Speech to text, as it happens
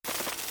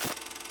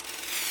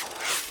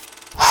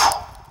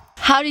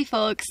Howdy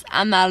folks,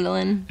 I'm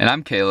Madeline. And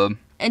I'm Caleb.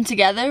 And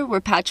together we're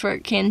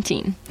Patchwork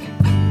Canteen.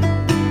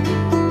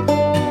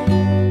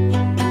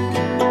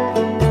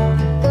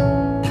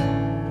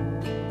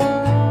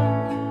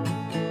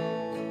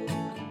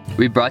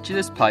 We brought you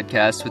this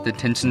podcast with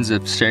intentions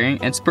of sharing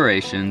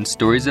inspiration,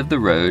 stories of the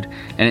road,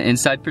 and an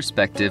inside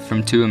perspective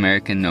from two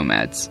American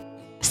nomads.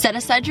 Set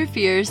aside your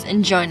fears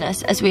and join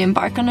us as we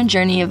embark on a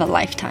journey of a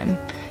lifetime.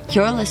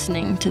 You're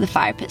listening to the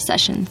Fire Pit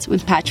Sessions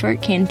with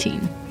Patchwork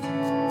Canteen.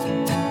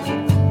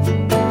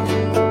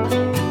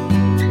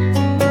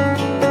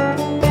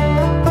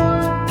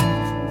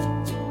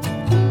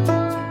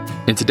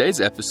 In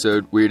today's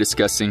episode, we are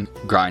discussing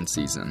grind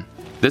season.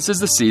 This is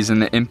the season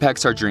that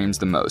impacts our dreams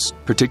the most,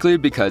 particularly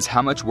because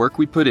how much work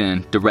we put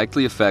in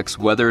directly affects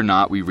whether or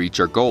not we reach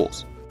our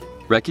goals.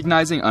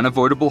 Recognizing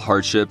unavoidable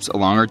hardships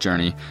along our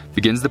journey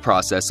begins the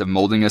process of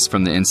molding us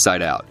from the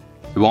inside out.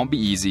 It won't be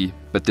easy,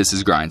 but this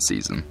is grind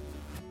season.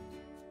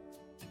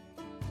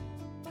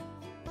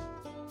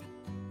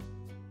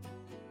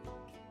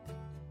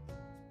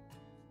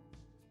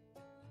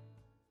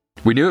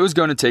 We knew it was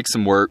going to take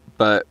some work,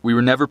 but we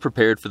were never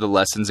prepared for the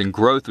lessons and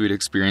growth we'd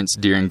experience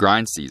during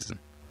grind season.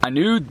 I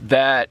knew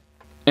that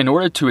in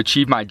order to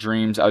achieve my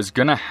dreams, I was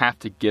going to have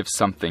to give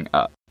something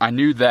up. I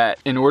knew that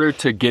in order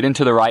to get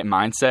into the right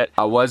mindset,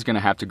 I was going to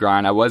have to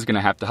grind, I was going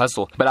to have to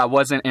hustle, but I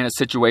wasn't in a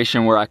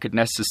situation where I could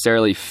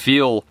necessarily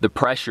feel the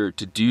pressure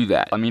to do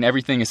that. I mean,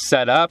 everything is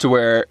set up to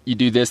where you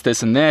do this,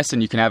 this, and this,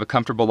 and you can have a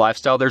comfortable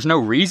lifestyle. There's no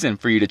reason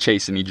for you to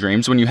chase any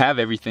dreams when you have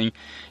everything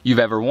you've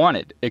ever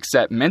wanted,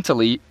 except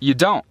mentally, you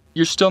don't.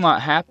 You're still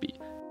not happy.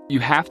 You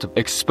have to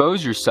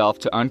expose yourself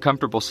to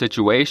uncomfortable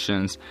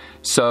situations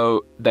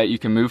so that you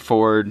can move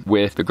forward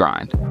with the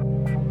grind.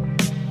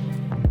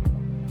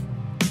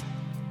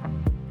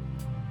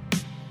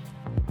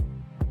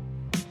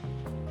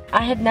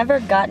 I had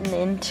never gotten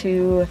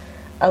into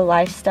a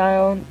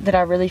lifestyle that I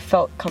really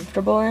felt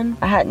comfortable in.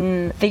 I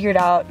hadn't figured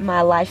out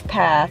my life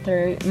path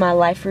or my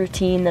life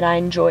routine that I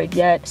enjoyed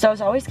yet. So I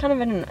was always kind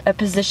of in a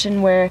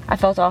position where I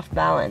felt off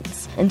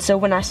balance. And so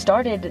when I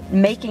started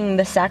making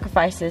the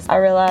sacrifices, I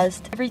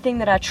realized everything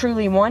that I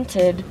truly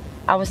wanted,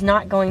 I was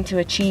not going to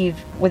achieve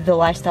with the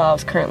lifestyle I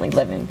was currently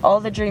living. All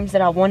the dreams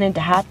that I wanted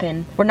to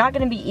happen were not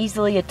going to be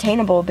easily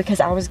attainable because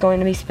I was going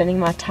to be spending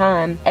my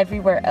time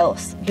everywhere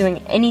else, doing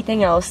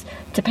anything else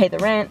to pay the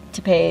rent,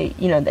 to pay,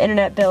 the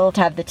internet bill,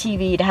 to have the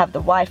TV, to have the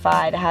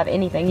Wi-Fi, to have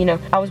anything,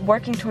 I was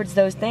working towards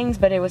those things,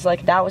 but it was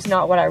like that was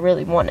not what I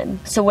really wanted.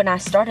 So when I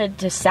started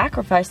to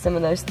sacrifice some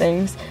of those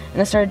things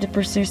and I started to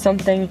pursue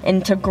something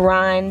and to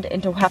grind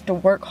and to have to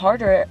work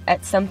harder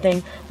at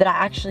something that I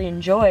actually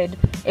enjoyed,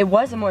 it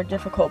was a more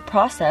difficult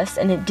process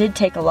and it did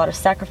take a lot of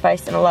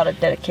sacrifice and a lot of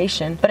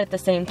dedication. But at the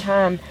same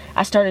time,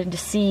 I started to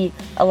see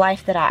a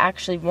life that I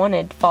actually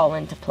wanted fall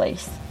into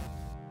place.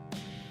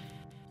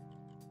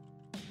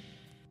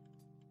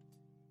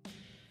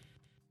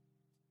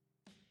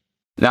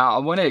 Now, I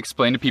want to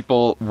explain to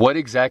people what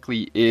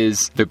exactly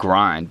is the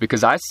grind,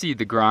 because I see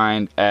the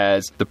grind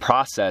as the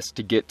process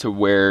to get to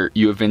where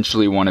you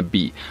eventually want to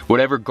be.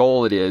 Whatever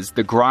goal it is,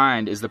 the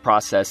grind is the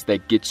process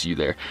that gets you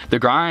there. The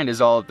grind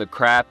is all of the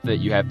crap that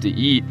you have to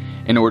eat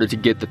in order to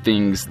get the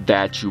things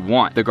that you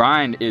want. The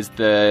grind is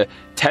the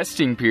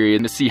testing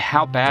period to see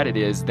how bad it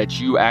is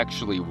that you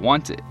actually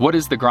want it. What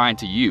is the grind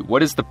to you?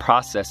 What is the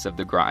process of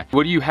the grind?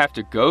 What do you have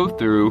to go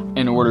through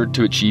in order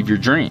to achieve your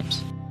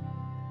dreams?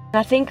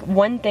 I think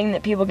one thing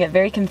that people get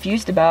very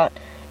confused about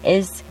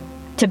is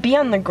to be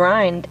on the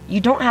grind,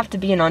 you don't have to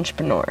be an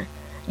entrepreneur.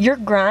 Your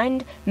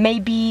grind may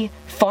be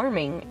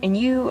farming, and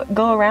you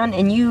go around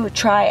and you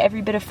try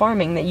every bit of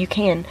farming that you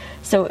can.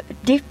 So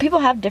people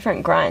have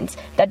different grinds.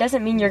 That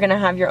doesn't mean you're going to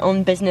have your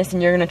own business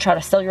and you're going to try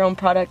to sell your own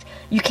product.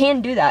 You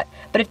can do that.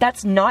 But if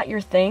that's not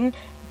your thing,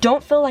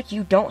 don't feel like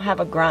you don't have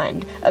a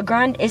grind. A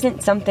grind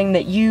isn't something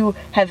that you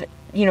have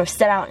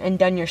set out and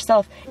done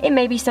yourself. It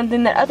may be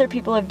something that other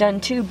people have done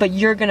too, but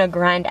you're gonna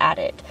grind at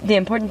it. The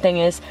important thing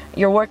is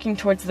you're working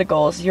towards the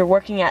goals, you're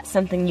working at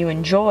something you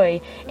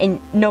enjoy,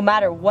 and no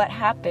matter what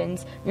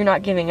happens, you're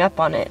not giving up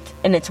on it,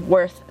 and it's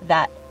worth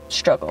that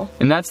struggle.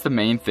 And that's the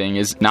main thing,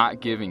 is not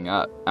giving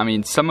up. I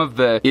mean, some of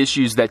the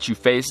issues that you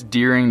face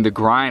during the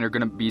grind are going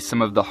to be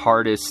some of the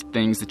hardest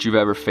things that you've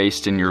ever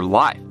faced in your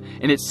life.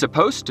 And it's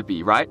supposed to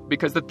be, right?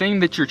 Because the thing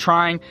that you're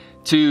trying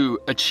to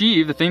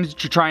achieve, the thing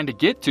that you're trying to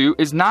get to,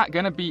 is not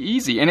going to be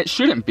easy, and it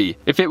shouldn't be.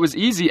 If it was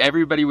easy,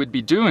 everybody would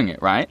be doing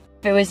it, right?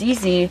 If it was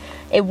easy,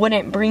 it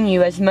wouldn't bring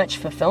you as much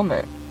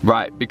fulfillment.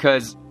 Right,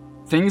 because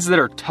things that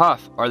are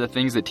tough are the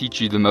things that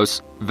teach you the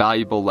most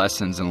valuable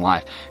lessons in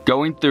life.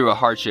 Going through a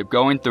hardship,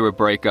 going through a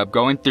breakup,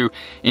 going through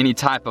any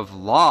type of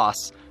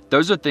loss,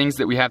 those are things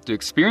that we have to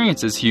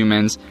experience as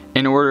humans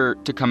in order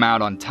to come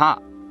out on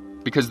top.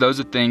 Because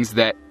those are things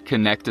that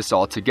connect us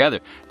all together.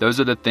 Those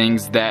are the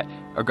things that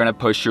are going to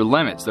push your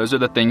limits. Those are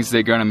the things that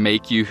are going to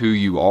make you who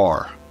you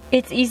are.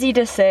 It's easy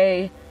to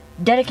say,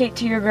 dedicate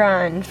to your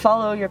grind,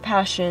 follow your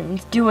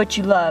passions, do what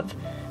you love.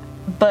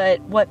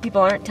 But what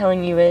people aren't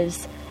telling you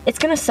is, it's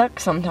gonna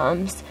suck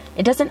sometimes.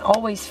 It doesn't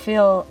always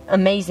feel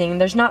amazing.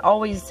 There's not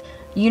always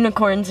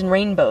unicorns and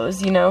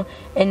rainbows,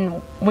 and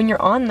when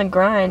you're on the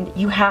grind,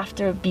 you have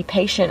to be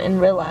patient and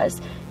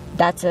realize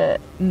that's a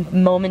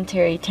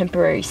momentary,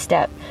 temporary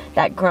step.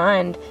 The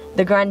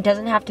grind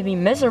doesn't have to be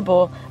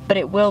miserable, but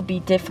it will be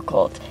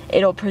difficult.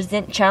 It'll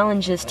present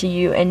challenges to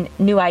you and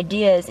new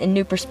ideas and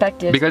new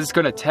perspectives. Because it's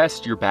going to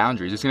test your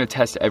boundaries. It's going to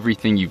test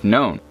everything you've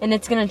known. And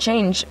it's going to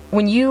change.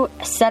 When you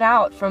set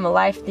out from a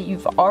life that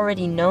you've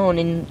already known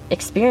and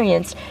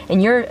experienced,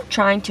 and you're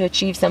trying to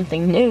achieve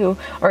something new,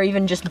 or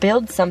even just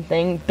build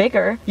something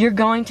bigger, you're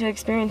going to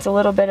experience a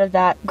little bit of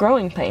that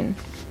growing pain.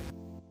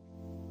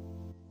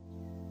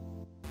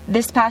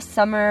 This past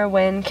summer,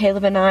 when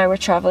Caleb and I were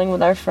traveling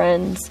with our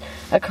friends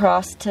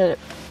across to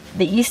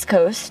the East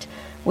Coast,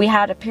 we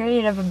had a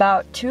period of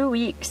about 2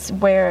 weeks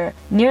where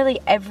nearly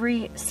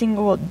every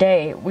single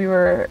day we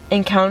were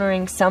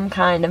encountering some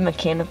kind of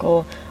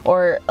mechanical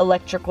or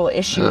electrical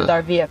issue with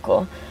our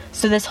vehicle.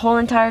 So this whole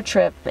entire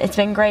trip, it's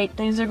been great,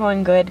 things are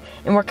going good,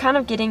 and we're kind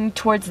of getting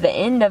towards the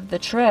end of the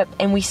trip,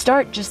 and we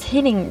start just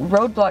hitting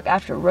roadblock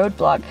after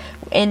roadblock,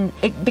 and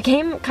it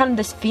became kind of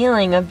this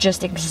feeling of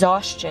just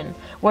exhaustion,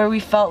 where we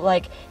felt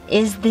like,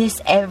 is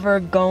this ever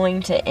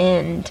going to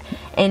end?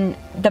 And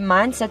the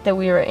mindset that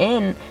we were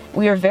in,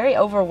 we were very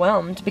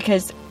overwhelmed,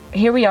 because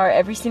here we are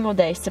every single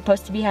day,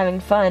 supposed to be having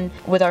fun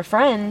with our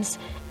friends,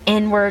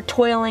 and we're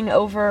toiling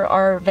over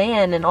our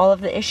van and all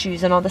of the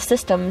issues and all the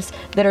systems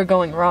that are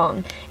going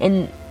wrong.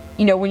 And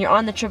when you're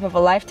on the trip of a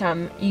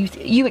lifetime,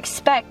 you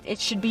expect it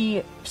should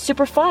be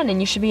super fun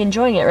and you should be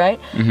enjoying it, right?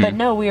 Mm-hmm. But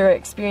no, we were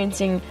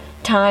experiencing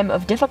time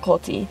of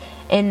difficulty.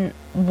 And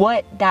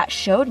what that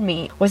showed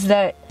me was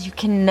that you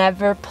can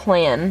never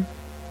plan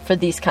for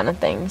these kind of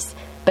things.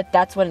 But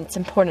that's what's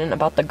important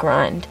about the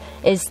grind,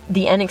 is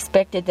the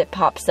unexpected that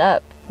pops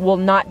up will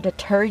not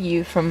deter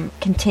you from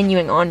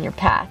continuing on your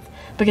path.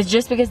 Because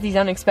just because these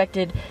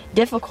unexpected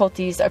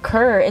difficulties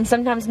occur, and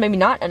sometimes maybe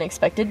not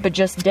unexpected, but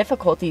just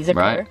difficulties occur,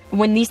 right.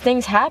 When these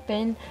things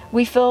happen,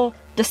 we feel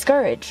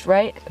discouraged,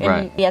 right?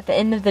 Right. And at the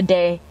end of the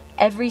day,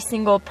 every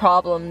single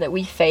problem that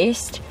we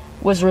faced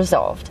was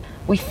resolved.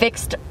 We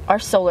fixed our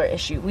solar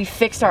issue. We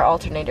fixed our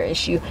alternator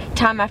issue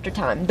time after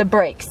time. The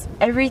brakes,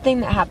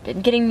 everything that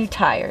happened, getting new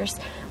tires.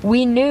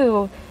 We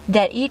knew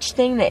that each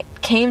thing that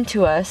came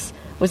to us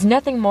was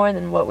nothing more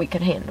than what we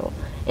could handle.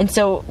 And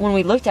so when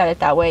we looked at it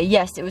that way,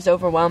 yes, it was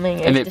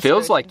overwhelming. And it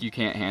feels like you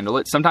can't handle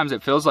it. Sometimes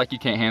it feels like you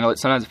can't handle it.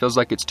 Sometimes it feels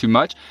like it's too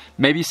much.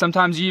 Maybe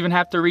sometimes you even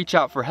have to reach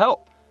out for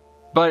help.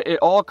 But it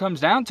all comes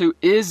down to,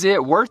 is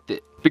it worth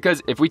it?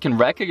 Because if we can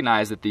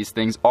recognize that these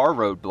things are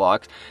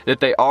roadblocks,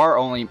 that they are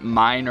only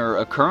minor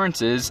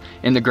occurrences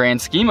in the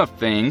grand scheme of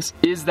things,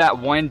 is that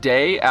one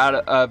day out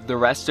of the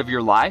rest of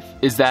your life,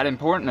 is that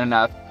important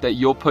enough that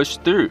you'll push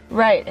through?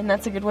 Right, and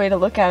that's a good way to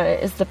look at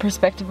it, is the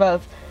perspective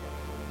of,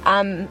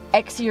 I'm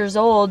X years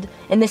old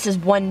and this is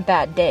one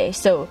bad day.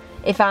 So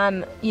if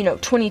I'm,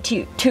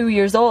 22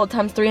 years old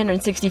times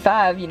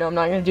 365, I'm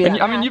not going to do that.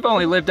 I mean, you've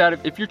only lived out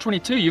of, if you're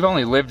 22, you've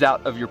only lived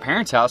out of your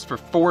parents' house for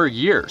 4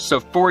 years.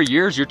 So 4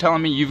 years, you're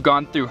telling me you've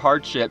gone through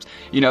hardships.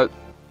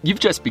 You've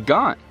just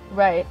begun.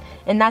 Right.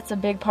 And that's a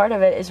big part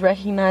of it, is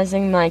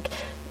recognizing, like,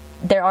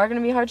 there are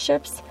going to be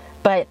hardships,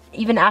 but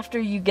even after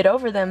you get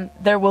over them,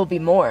 there will be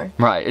more.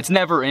 Right. It's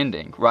never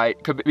ending, right?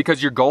 Because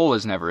your goal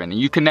is never ending.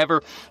 You can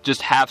never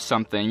just have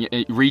something,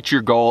 reach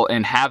your goal,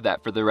 and have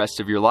that for the rest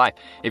of your life.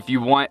 If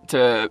you want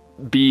to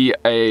be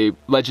a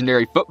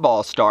legendary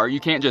football star, you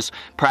can't just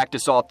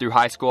practice all through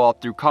high school, all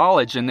through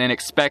college, and then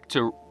expect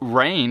to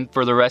reign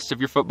for the rest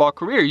of your football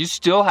career. You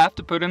still have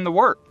to put in the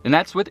work. And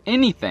that's with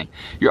anything.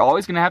 You're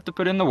always going to have to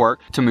put in the work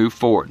to move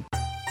forward.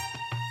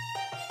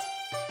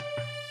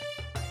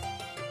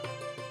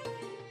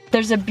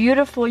 There's a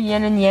beautiful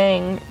yin and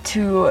yang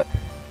to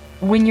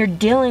when you're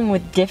dealing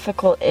with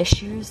difficult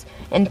issues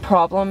and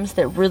problems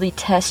that really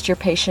test your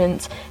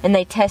patience and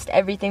they test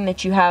everything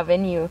that you have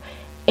in you.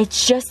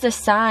 It's just a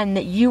sign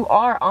that you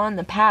are on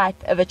the path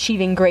of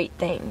achieving great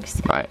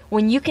things. Right.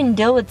 When you can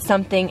deal with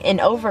something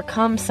and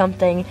overcome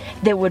something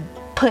that would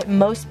put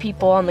most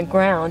people on the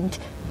ground,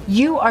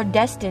 you are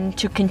destined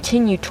to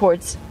continue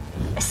towards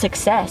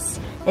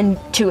success and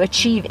to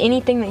achieve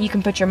anything that you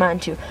can put your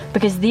mind to,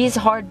 because these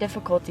hard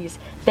difficulties,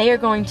 they are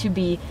going to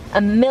be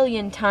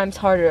 1,000,000 times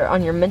harder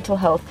on your mental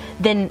health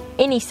than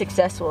any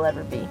success will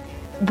ever be.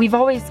 We've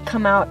always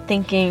come out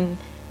thinking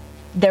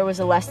there was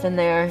a lesson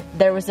there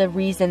was a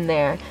reason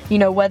there.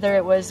 Whether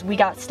it was we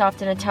got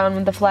stopped in a town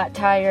with a flat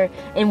tire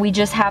and we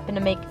just happened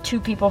to make 2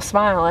 people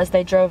smile as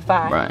they drove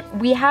by. Right.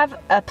 We have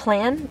a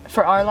plan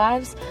for our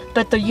lives,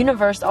 but the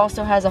universe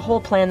also has a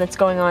whole plan that's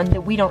going on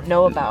that we don't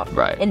know about.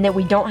 Right. And that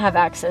we don't have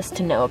access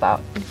to know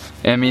about.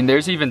 I mean,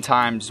 there's even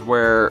times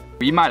where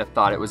we might have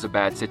thought it was a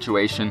bad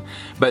situation,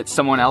 but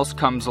someone else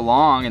comes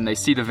along and they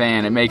see the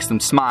van, it makes them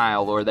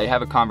smile, or they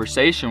have a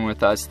conversation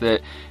with us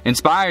that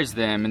inspires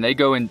them, and they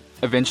go and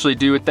eventually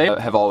do what they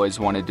have always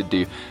wanted to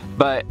do.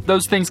 But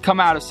those things come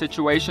out of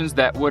situations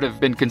that would have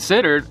been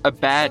considered a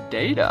bad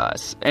day to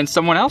us, and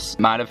someone else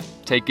might have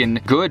taken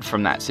good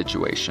from that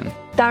situation.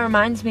 That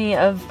reminds me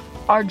of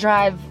our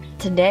drive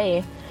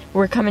today.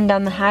 We're coming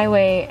down the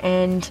highway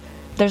and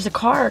there's a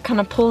car kind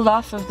of pulled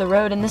off of the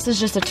road, and this is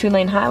just a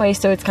 2-lane highway,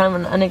 so it's kind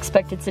of an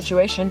unexpected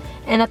situation.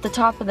 And at the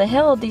top of the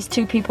hill, these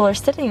two people are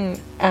sitting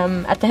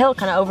at the hill,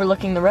 kind of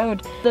overlooking the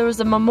road. There was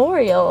a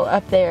memorial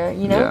up there,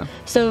 you know? Yeah.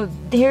 So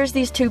here's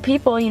these two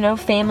people, you know,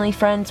 family,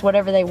 friends,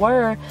 whatever they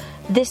were.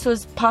 This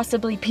was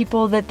possibly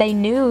people that they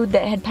knew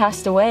that had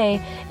passed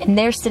away, and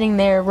they're sitting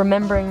there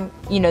remembering,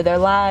 you know, their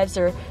lives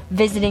or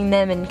visiting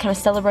them and kind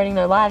of celebrating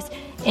their lives.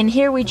 And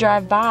here we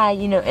drive by,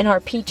 you know, in our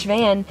peach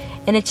van,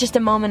 and it's just a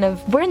moment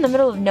of, we're in the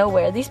middle of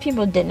nowhere. These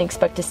people didn't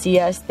expect to see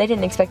us. They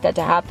didn't expect that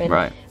to happen.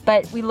 Right.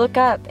 But we look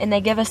up and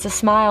they give us a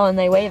smile and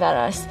they wave at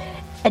us.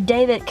 A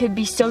day that could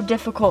be so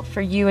difficult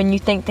for you and you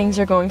think things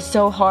are going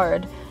so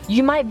hard,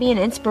 you might be an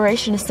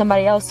inspiration to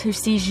somebody else who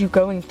sees you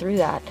going through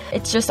that.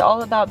 It's just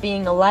all about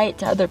being a light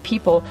to other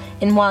people.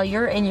 And while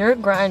you're in your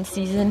grind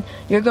season,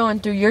 you're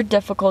going through your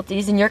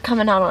difficulties and you're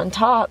coming out on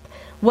top,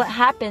 what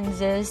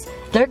happens is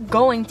they're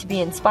going to be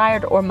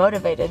inspired or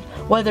motivated,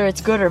 whether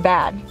it's good or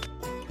bad.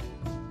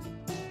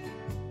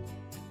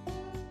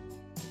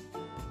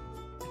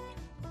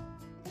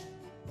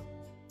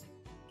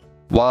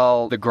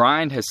 While the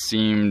grind has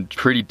seemed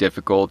pretty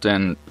difficult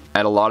and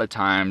at a lot of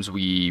times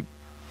we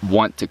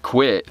want to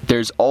quit,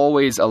 there's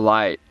always a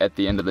light at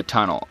the end of the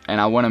tunnel, and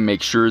I want to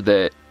make sure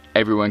that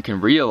everyone can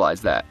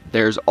realize that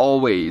there's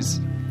always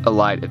a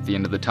light at the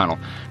end of the tunnel.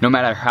 No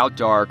matter how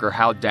dark or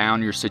how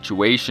down your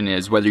situation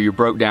is, whether you're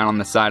broke down on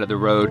the side of the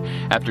road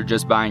after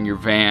just buying your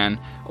van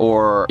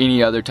or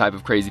any other type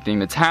of crazy thing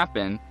that's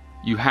happened,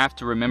 you have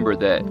to remember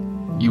that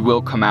you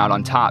will come out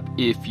on top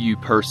if you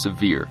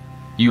persevere.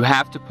 You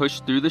have to push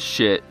through the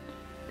shit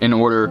in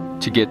order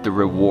to get the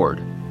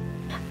reward.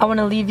 I want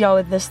to leave y'all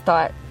with this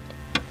thought.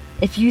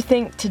 If you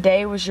think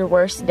today was your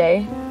worst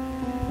day,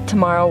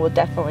 tomorrow will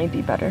definitely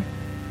be better.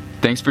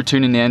 Thanks for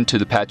tuning in to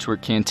the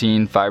Patchwork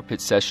Canteen Fire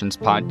Pit Sessions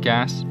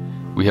podcast.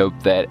 We hope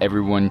that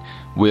everyone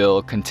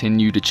will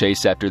continue to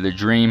chase after their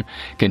dream,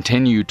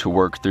 continue to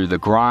work through the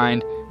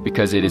grind,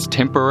 because it is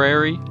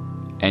temporary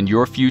and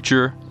your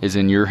future is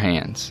in your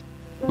hands.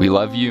 We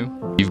love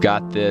you. You've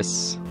got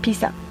this.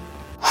 Peace out.